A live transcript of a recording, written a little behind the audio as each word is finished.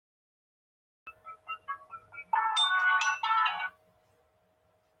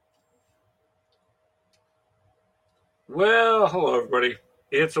Well, hello everybody.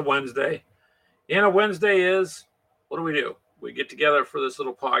 It's a Wednesday. And a Wednesday is what do? We get together for this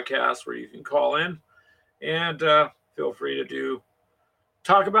little podcast where you can call in and feel free to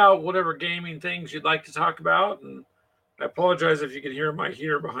talk about whatever gaming things you'd like to talk about. And I apologize if you can hear my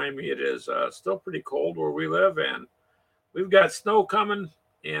heater behind me. It is still pretty cold where we live, and we've got snow coming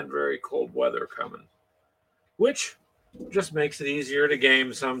and very cold weather coming, which just makes it easier to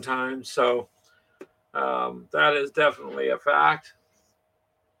game sometimes. So that is definitely a fact.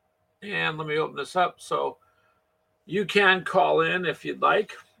 And let me open this up. So you can call in if you'd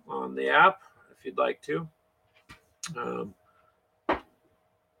like on the app, if you'd like to. Um,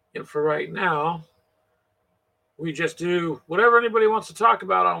 and for right now, we just do whatever anybody wants to talk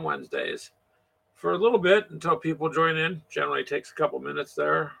about on Wednesdays for a little bit until people join in. Generally takes a couple minutes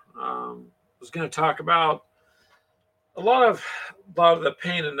there. I was going to talk about a lot of the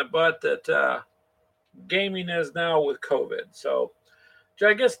pain in the butt that gaming is now with COVID. So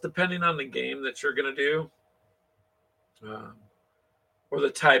I guess depending on the game that you're going to do, um, or the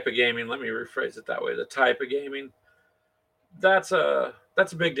type of gaming. Let me rephrase it that way. The type of gaming, that's a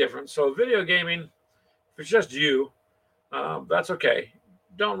big difference. So video gaming, if it's just you, that's okay.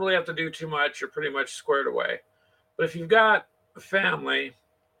 Don't really have to do too much. You're pretty much squared away. But if you've got a family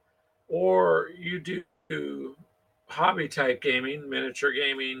or you do hobby type gaming, miniature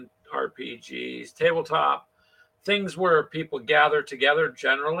gaming, RPGs, tabletop, things where people gather together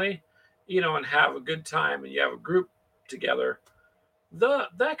generally, and have a good time and you have a group together,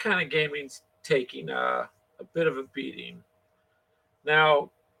 that kind of gaming's taking a bit of a beating. Now,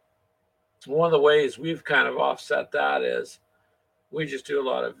 one of the ways we've kind of offset that is we just do a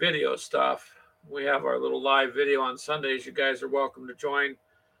lot of video stuff. We have our little live video on Sundays. You guys are welcome to join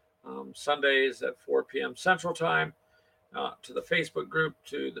Sundays at 4 p.m. Central Time, to the Facebook group,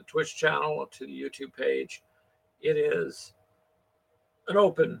 to the Twitch channel, to the YouTube page. It is an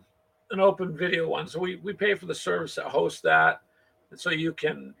open video one. So we pay for the service that hosts that. And so you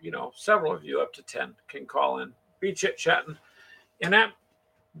can, several of you up to 10 can call in, be chit chatting. And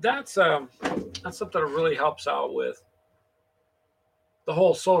that's something that really helps out with the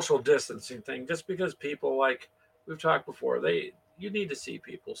whole social distancing thing. Just because people, like we've talked before, you need to see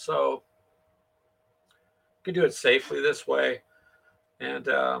people, so you can do it safely this way. And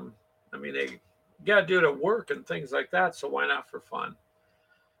I mean, they got to do it at work and things like that. So why not for fun?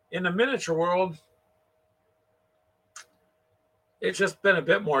 In the miniature world, it's just been a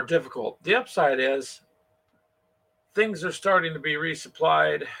bit more difficult. The upside is things are starting to be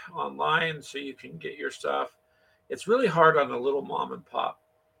resupplied online, so you can get your stuff. It's really hard on the little mom and pop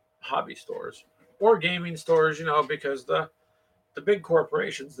hobby stores or gaming stores, because the big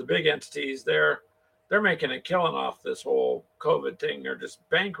corporations, the big entities, they're making a killing off this whole COVID thing. They're just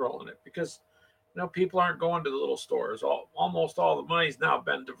bankrolling it because people aren't going to the little stores. Almost all the money's now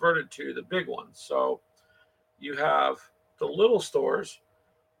been diverted to the big ones. So you have the little stores,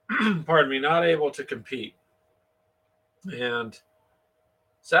 pardon me, not able to compete, and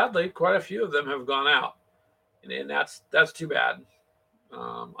sadly, quite a few of them have gone out, and that's too bad.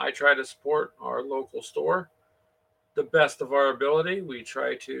 I try to support our local store the best of our ability. We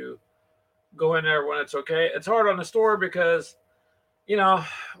try to go in there when it's okay. It's hard on the store because you know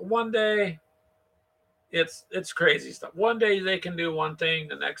one day it's crazy stuff. One day they can do one thing,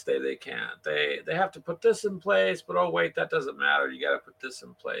 the next day they can't. They have to put this in place, but oh wait, that doesn't matter. You got to put this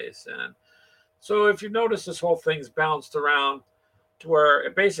in place. And so if you notice, this whole thing's bounced around to where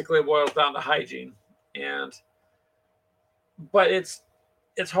it basically boils down to hygiene. And but it's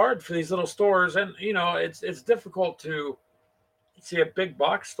hard for these little stores, and it's difficult to see a big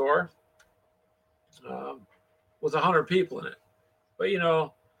box store um, with 100 people in it. But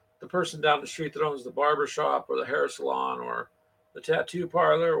the person down the street that owns the barber shop or the hair salon or the tattoo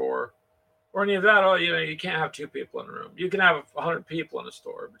parlor or any of that, you can't have two people in a room. You can have 100 people in a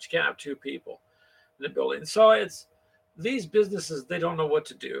store, but you can't have two people in the building. So it's these businesses, they don't know what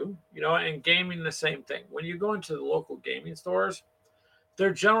to do, and gaming the same thing. When you go into the local gaming stores,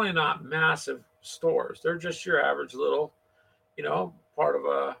 they're generally not massive stores. They're just your average little, part of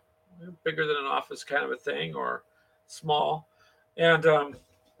a bigger than an office kind of a thing, or small. And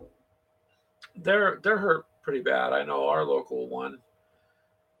they're hurt pretty bad. I know our local one,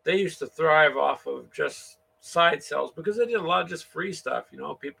 they used to thrive off of just side sales because they did a lot of just free stuff.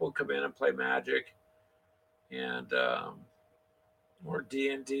 People would come in and play Magic and or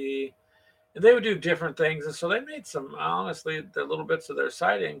D&D, and they would do different things. And so they made some, honestly, the little bits of their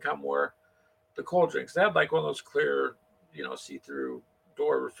side income were the cold drinks. They had like one of those clear, see-through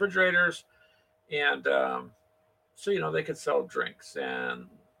door refrigerators, and so they could sell drinks and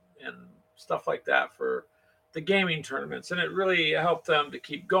stuff like that for the gaming tournaments, and it really helped them to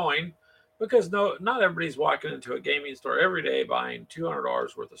keep going because not everybody's walking into a gaming store every day buying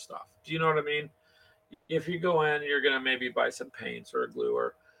 $200 worth of stuff. Do you know what I mean? If you go in, you're gonna maybe buy some paints or a glue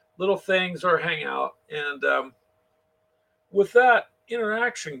or little things or hang out, and with that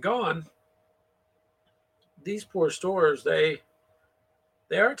interaction gone, these poor stores they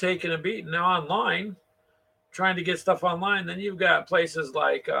are taking a beating now online, trying to get stuff online. Then you've got places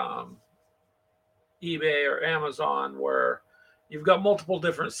like eBay or Amazon where you've got multiple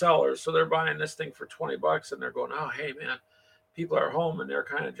different sellers. So they're buying this thing for $20 and they're going, oh, hey, man, people are home and they're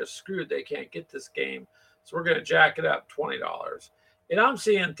kind of just screwed. They can't get this game. So we're going to jack it up $20. And I'm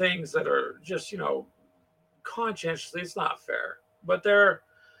seeing things that are just, conscientiously, it's not fair. But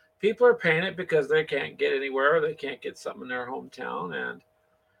people are paying it because they can't get anywhere. They can't get something in their hometown. And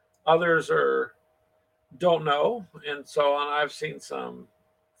others don't know. And so on. I've seen some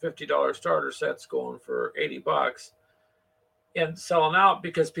 $50 starter sets going for $80 and selling out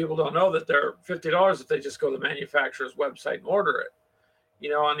because people don't know that they're $50 if they just go to the manufacturer's website and order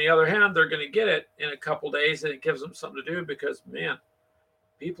it. On the other hand, they're going to get it in a couple days and it gives them something to do because, man,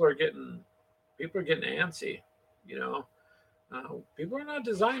 people are getting antsy. You know, people are not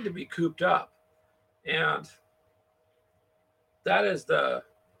designed to be cooped up, and that is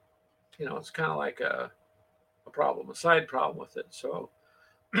it's kind of like a problem, a side problem with it. So,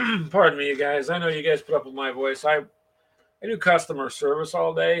 pardon me, you guys. I know you guys put up with my voice. I do customer service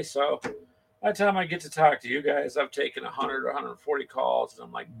all day, so by the time I get to talk to you guys, I've taken 100 or 140 calls, and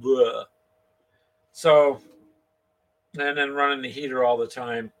I'm like, bleh. So, and then running the heater all the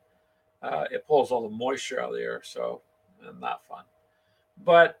time, it pulls all the moisture out of the air, so not fun.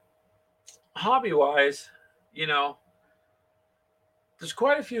 But hobby-wise, you know, there's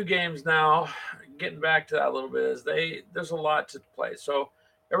quite a few games now. Getting back to that a little bit, there's a lot to play. So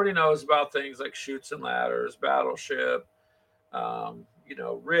everybody knows about things like Chutes and Ladders, Battleship,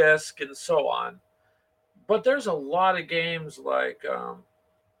 Risk, and so on. But there's a lot of games like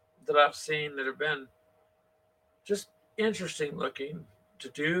that I've seen that have been just interesting looking to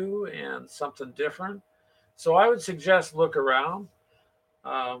do and something different. So I would suggest look around.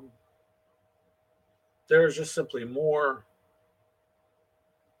 Um, there's just simply more.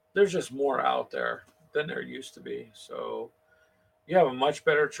 There's just more out there than there used to be. So you have a much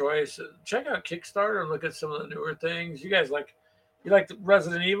better choice. Check out Kickstarter and look at some of the newer things. You like the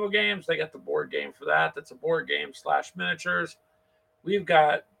Resident Evil games? They got the board game for that. That's a board game / miniatures. We've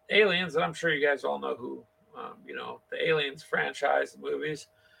got Aliens, and I'm sure you guys all know who. The Aliens franchise, the movies.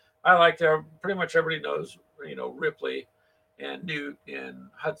 I like to. Pretty much everybody knows. Ripley and Newt and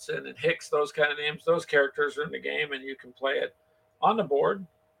Hudson and Hicks. Those kind of names. Those characters are in the game, and you can play it on the board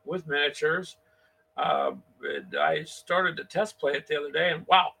with miniatures. Uh, I started to test play it the other day, and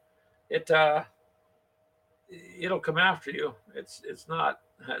wow, it it'll come after you. It's not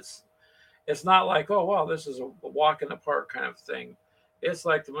like, oh wow, this is a walk in the park kind of thing. It's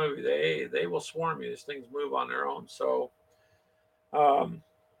like the movie. They will swarm you. These things move on their own. So um,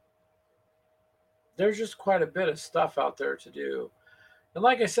 there's just quite a bit of stuff out there to do. And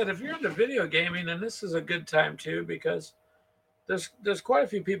like I said, if you're into video gaming, and this is a good time too, because there's quite a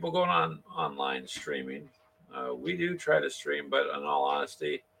few people going on online streaming. We do try to stream, but in all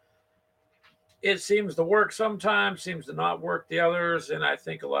honesty, it seems to work sometimes, seems to not work the others, and I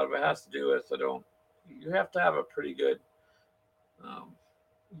think a lot of it has to do with you have to have a pretty good um,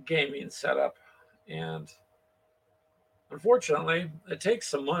 gaming setup, and unfortunately, it takes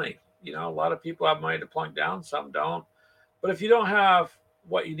some money. A lot of people have money to plunk down, some don't. But if you don't have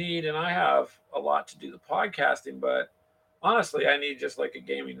what you need, and I have a lot to do the podcasting, but honestly, I need just like a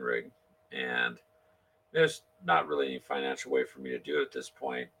gaming rig, and there's not really any financial way for me to do it at this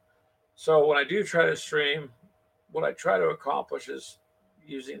point. So when I do try to stream, what I try to accomplish is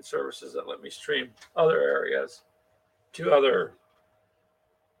using services that let me stream other areas to the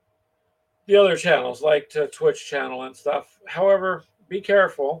other channels, like to Twitch channel and stuff. However, be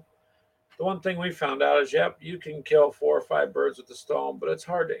careful. The one thing we found out is, yep, you can kill 4 or 5 birds with a stone, but it's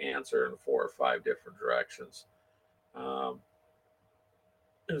hard to answer in 4 or 5 different directions. And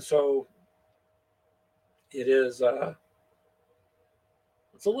so it is,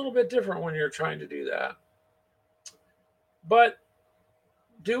 it's a little bit different when you're trying to do that. But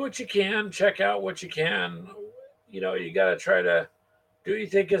do what you can, check out what you can. You got to try to do what you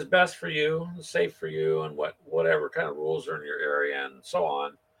think is best for you, safe for you, and whatever kind of rules are in your area and so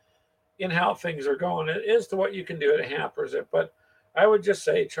on, in how things are going. It is to what you can do. It hampers it. But I would just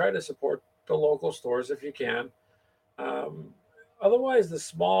say try to support the local stores if you can. Um, Otherwise, the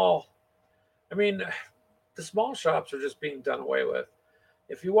small shops are just being done away with.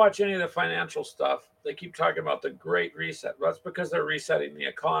 If you watch any of the financial stuff, they keep talking about the Great Reset. That's because they're resetting the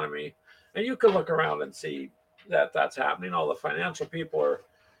economy. And you can look around and see that that's happening. All the financial people are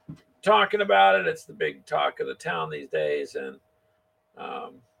talking about it. It's the big talk of the town these days. And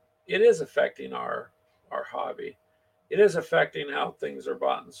um, it is affecting our hobby. It is affecting how things are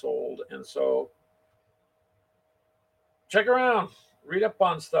bought and sold. And so check around, read up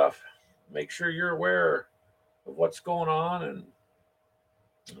on stuff, make sure you're aware of what's going on, and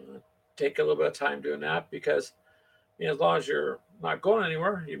take a little bit of time doing that because as long as you're not going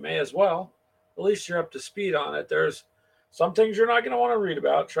anywhere, you may as well. At least you're up to speed on it. There's some things you're not going to want to read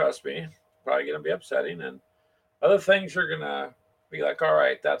about, trust me. Probably going to be upsetting. And other things you're going to be like, all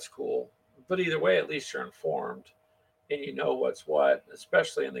right, that's cool. But either way, at least you're informed and you know what's what,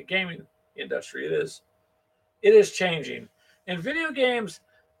 especially in the gaming industry. It is changing. And video games,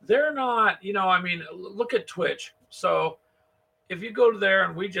 they're not, look at Twitch. So if you go to there,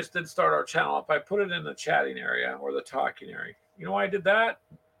 and we just did start our channel up, I put it in the chatting area or the talking area. You know why I did that?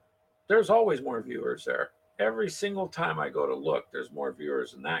 There's always more viewers there. Every single time I go to look, there's more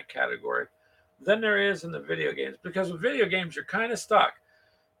viewers in that category than there is in the video games. Because with video games, you're kind of stuck.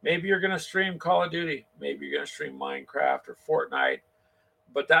 Maybe you're going to stream Call of Duty. Maybe you're going to stream Minecraft or Fortnite.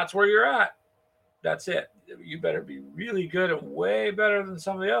 But that's where you're at. That's it. You better be really good and way better than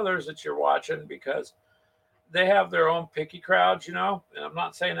some of the others that you're watching because they have their own picky crowds, and I'm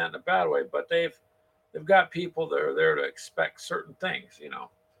not saying that in a bad way, but they've got people that are there to expect certain things,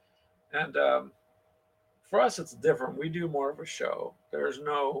 and for us it's different. We do more of a show. There's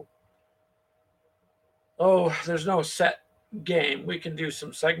no set game. We can do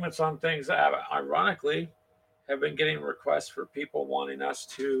some segments on things that ironically have been getting requests for people wanting us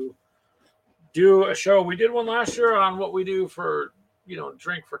to do a show. We did one last year on what we do for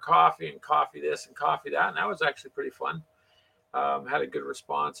drink for coffee and coffee this and coffee that, and that was actually pretty fun. Had a good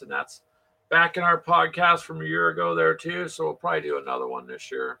response, and that's back in our podcast from a year ago there too. So we'll probably do another one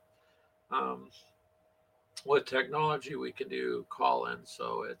this year. With technology, we can do call-in,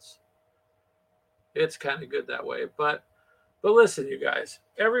 so it's kind of good that way. But listen, you guys,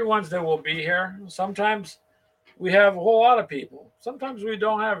 every Wednesday we'll be here. Sometimes we have a whole lot of people. Sometimes we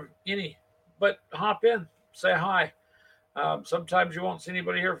don't have any, but hop in, say hi. Sometimes you won't see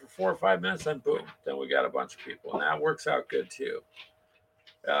anybody here for 4 or 5 minutes, then boom, then we got a bunch of people, and that works out good too.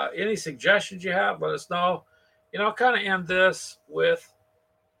 Any suggestions you have, let us know. I'll kind of end this with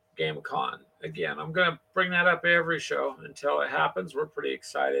GameCon. Again, I'm going to bring that up every show until it happens. We're pretty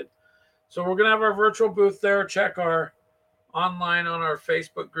excited. So we're going to have our virtual booth there. Check our online on our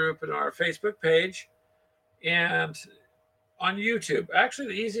Facebook group and our Facebook page. And on YouTube. Actually,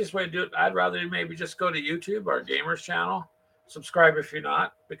 the easiest way to do it, I'd rather maybe just go to YouTube, our gamers channel. Subscribe if you're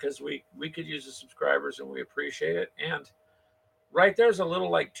not, because we could use the subscribers and we appreciate it. And right there's a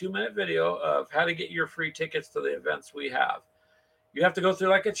little 2-minute video of how to get your free tickets to the events we have. You have to go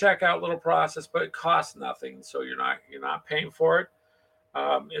through a checkout little process, but it costs nothing, so you're not paying for it.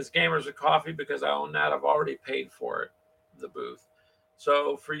 As Gamers with Coffee, because I own that, I've already paid for it, the booth.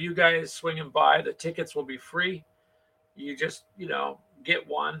 So for you guys swinging by, the tickets will be free. You just get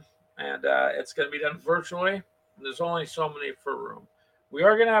one, and it's going to be done virtually. There's only so many per room. We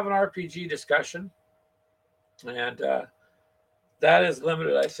are going to have an RPG discussion, and that is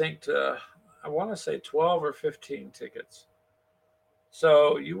limited, I think, to I want to say 12 or 15 tickets.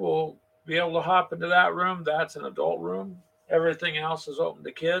 So you will be able to hop into that room. That's an adult room. Everything else is open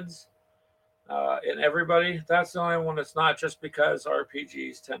to kids and everybody. That's the only one that's not, just because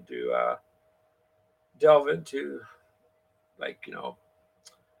RPGs tend to delve into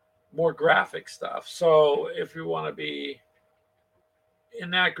more graphic stuff. So if you want to be in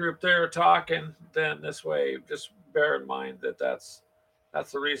that group there talking, then this way, just bear in mind that that's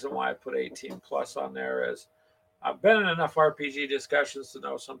the reason why I put 18 plus on there. Is I've been in enough RPG discussions to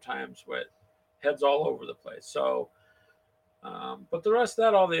know sometimes what heads all over the place. So, but the rest of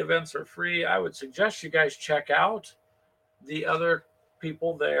that, all the events are free. I would suggest you guys check out the other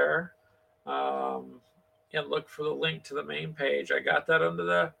people there and look for the link to the main page. I got that under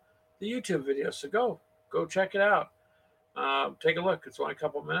the YouTube video. So go check it out. Take a look. It's only a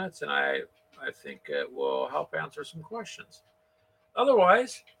couple minutes, and I think it will help answer some questions.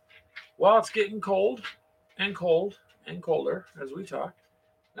 Otherwise, while it's getting cold and colder as we talk,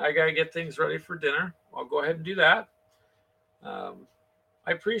 I got to get things ready for dinner. I'll go ahead and do that. I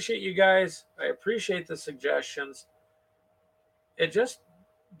appreciate you guys. I appreciate the suggestions. Just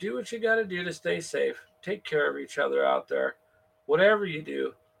do what you got to do to stay safe. Take care of each other out there. Whatever you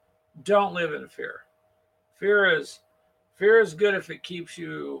do, don't live in fear. Fear is good if it keeps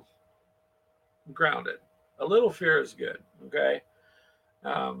you grounded. A little fear is good, okay?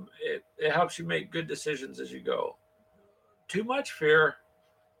 It helps you make good decisions as you go. Too much fear,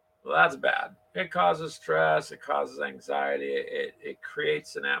 well, that's bad. It causes stress, it causes anxiety, it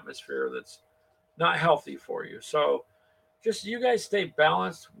creates an atmosphere that's not healthy for you. So just you guys stay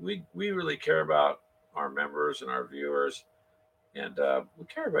balanced. We really care about our members and our viewers, and we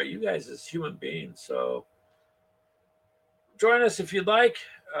care about you guys as human beings. So join us if you'd like.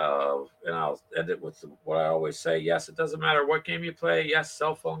 And I'll end it with what I always say. Yes, it doesn't matter what game you play. Yes,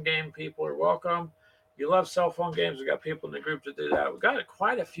 cell phone game people are welcome. You love cell phone games. We got people in the group to do that. We got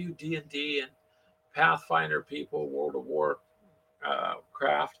quite a few D&D and Pathfinder people, World of War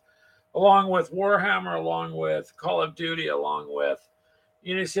craft, along with Warhammer, along with Call of Duty, along with,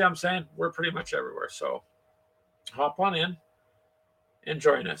 you see what I'm saying? We're pretty much everywhere. So hop on in and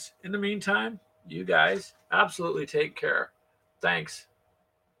join us. In the meantime, you guys absolutely take care. Thanks.